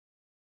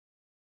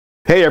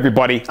Hey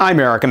everybody, I'm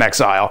Eric in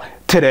Exile.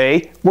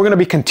 Today we're going to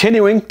be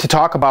continuing to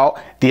talk about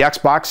the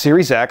Xbox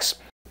Series X.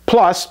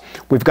 Plus,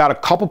 we've got a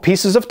couple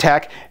pieces of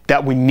tech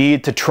that we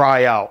need to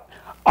try out.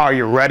 Are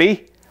you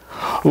ready?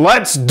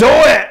 Let's do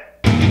it!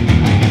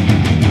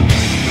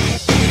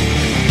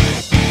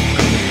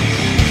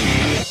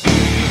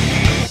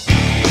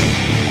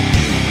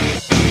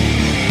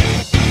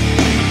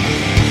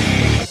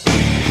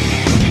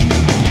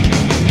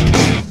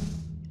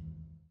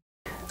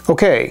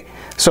 Okay,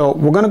 so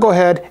we're going to go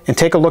ahead and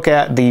take a look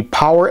at the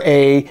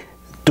PowerA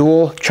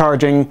dual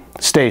charging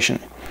station.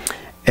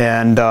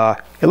 And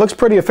it looks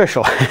pretty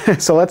official.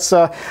 So let's do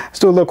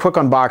a little quick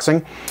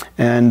unboxing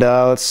and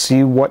let's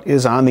see what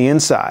is on the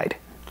inside.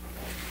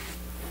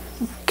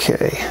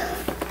 Okay,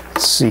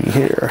 let's see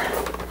here.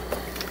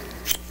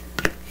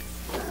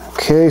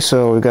 Okay,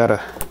 so we've got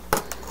a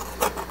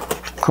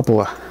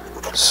couple of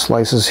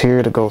slices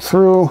here to go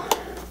through.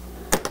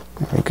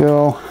 There we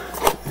go.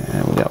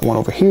 And we got one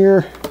over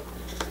here.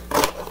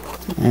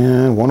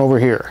 And one over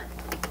here.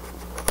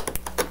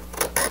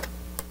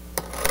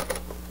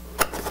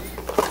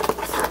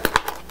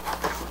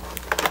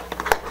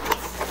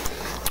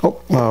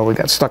 Oh, we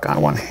got stuck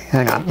on one.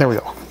 Hang on, there we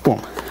go.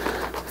 Boom.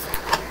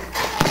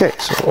 Okay,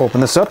 so we'll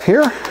open this up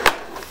here.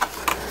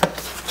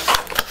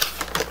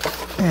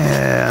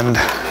 And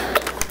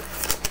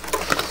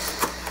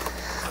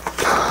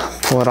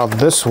pull it out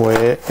this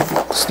way, it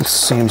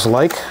seems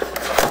like.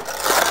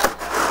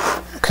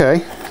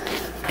 Okay.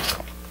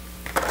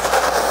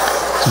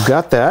 We've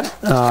got that.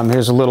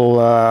 Here's a little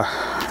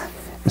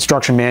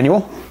instruction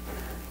manual.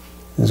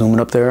 Zooming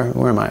up there.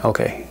 Where am I?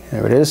 Okay,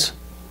 there it is.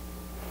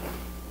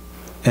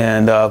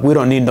 And we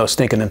don't need no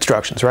stinking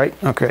instructions, right?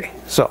 Okay,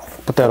 so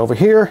put that over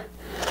here.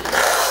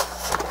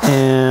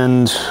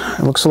 And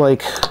it looks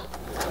like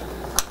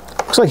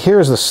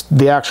here's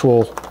the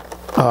actual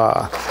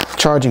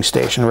charging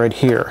station right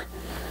here.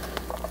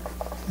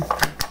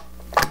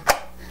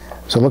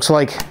 So it looks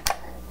like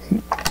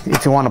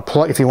if you want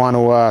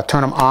to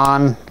turn them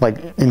on,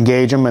 like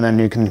engage them, and then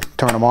you can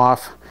turn them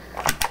off.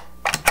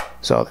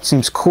 So that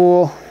seems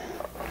cool.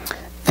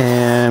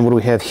 And what do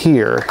we have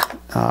here?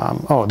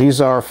 Oh,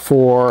 these are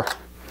for.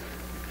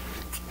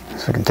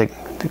 So I can take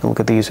a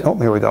look at these. Oh,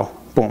 here we go.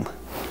 Boom.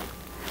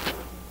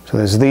 So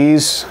there's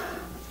these,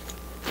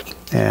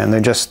 and they're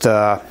just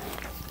you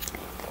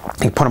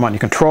put them on your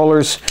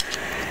controllers.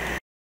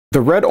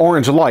 The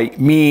red-orange light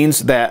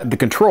means that the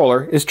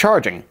controller is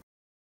charging.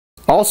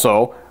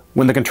 Also,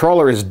 when the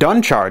controller is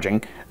done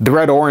charging, the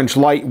red-orange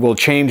light will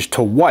change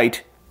to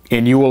white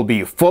and you will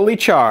be fully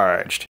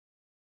charged.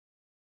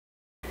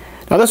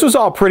 Now this was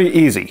all pretty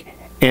easy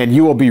and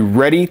you will be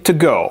ready to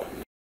go.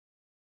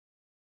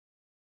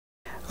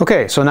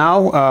 Okay, so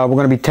now we're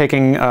going to be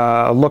taking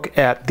a look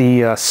at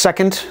the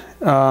second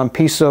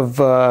piece of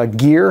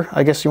gear,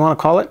 I guess you want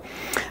to call it.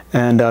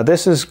 And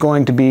this is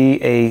going to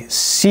be a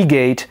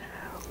Seagate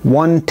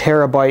 1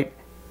 terabyte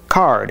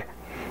card.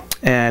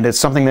 And it's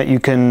something that you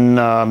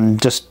can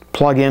just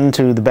plug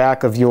into the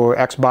back of your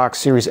Xbox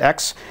Series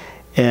X,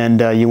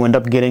 and you end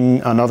up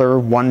getting another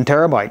 1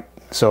 terabyte.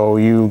 So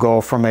you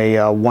go from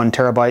a 1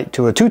 terabyte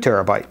to a 2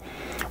 terabyte,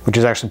 which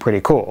is actually pretty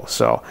cool.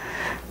 So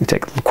you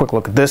take a quick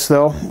look at this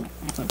though.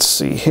 Let's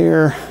see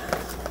here.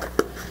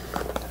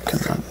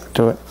 Can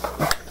do it.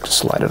 Just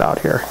slide it out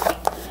here.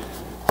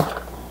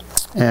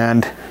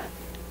 And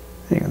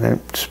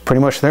it's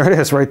pretty much, there it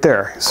is right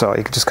there. So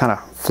you can just kind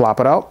of flop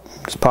it out.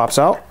 It just pops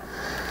out.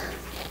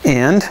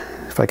 And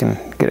if I can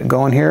get it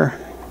going here,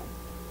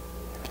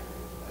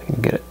 I can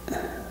get it.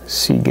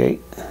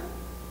 Seagate.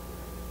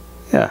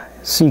 Yeah,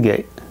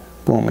 Seagate.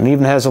 Boom. And it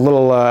even has a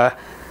little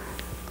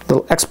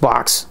little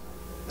Xbox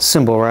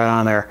symbol right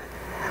on there.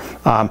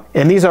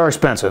 And these are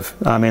expensive.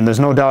 I mean, there's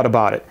no doubt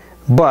about it.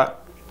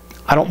 But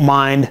I don't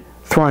mind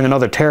throwing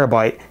another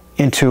terabyte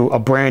into a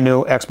brand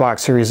new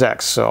Xbox Series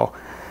X. So,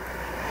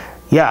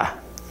 yeah.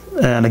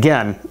 And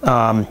again,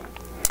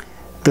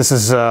 this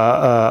is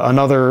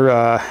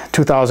another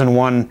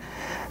 2001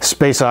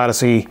 Space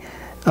Odyssey,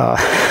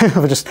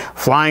 just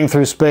flying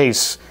through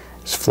space.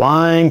 Just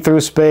flying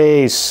through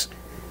space.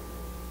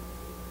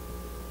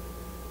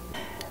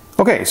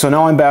 Okay, so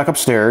now I'm back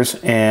upstairs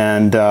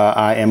and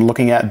I am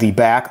looking at the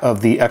back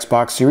of the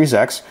Xbox Series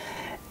X,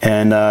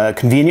 and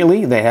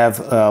conveniently they have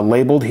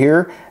labeled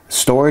here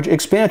storage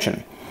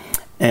expansion,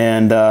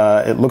 and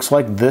it looks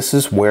like this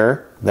is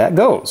where that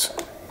goes.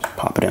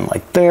 Pop it in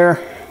like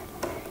there.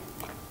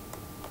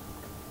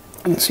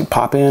 Let's see,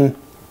 pop in.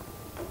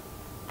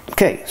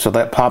 Okay, so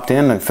that popped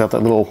in. I felt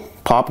that little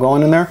pop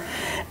going in there,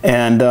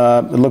 and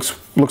it looks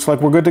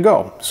like we're good to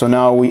go. So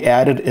now we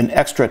added an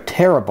extra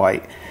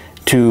terabyte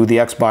to the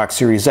Xbox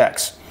Series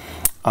X,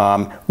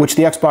 which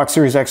the Xbox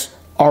Series X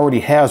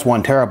already has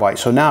 1 terabyte.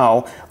 So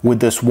now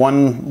with this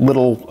one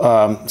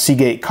little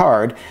Seagate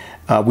card,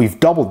 we've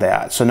doubled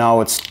that. So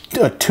now it's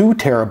a 2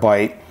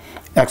 terabyte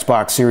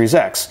Xbox Series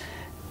X,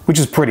 which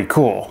is pretty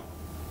cool.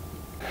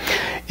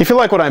 If you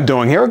like what I'm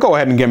doing here, go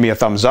ahead and give me a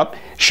thumbs up.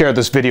 Share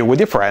this video with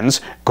your friends.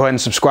 Go ahead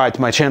and subscribe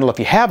to my channel if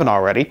you haven't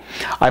already.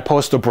 I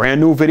post a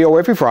brand new video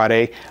every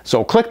Friday,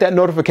 so click that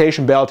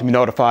notification bell to be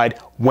notified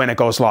when it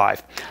goes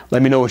live.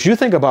 Let me know what you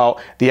think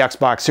about the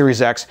Xbox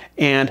Series X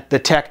and the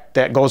tech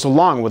that goes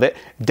along with it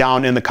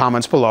down in the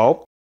comments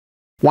below.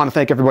 Want to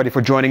thank everybody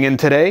for joining in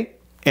today,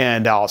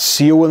 and I'll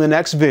see you in the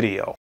next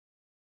video.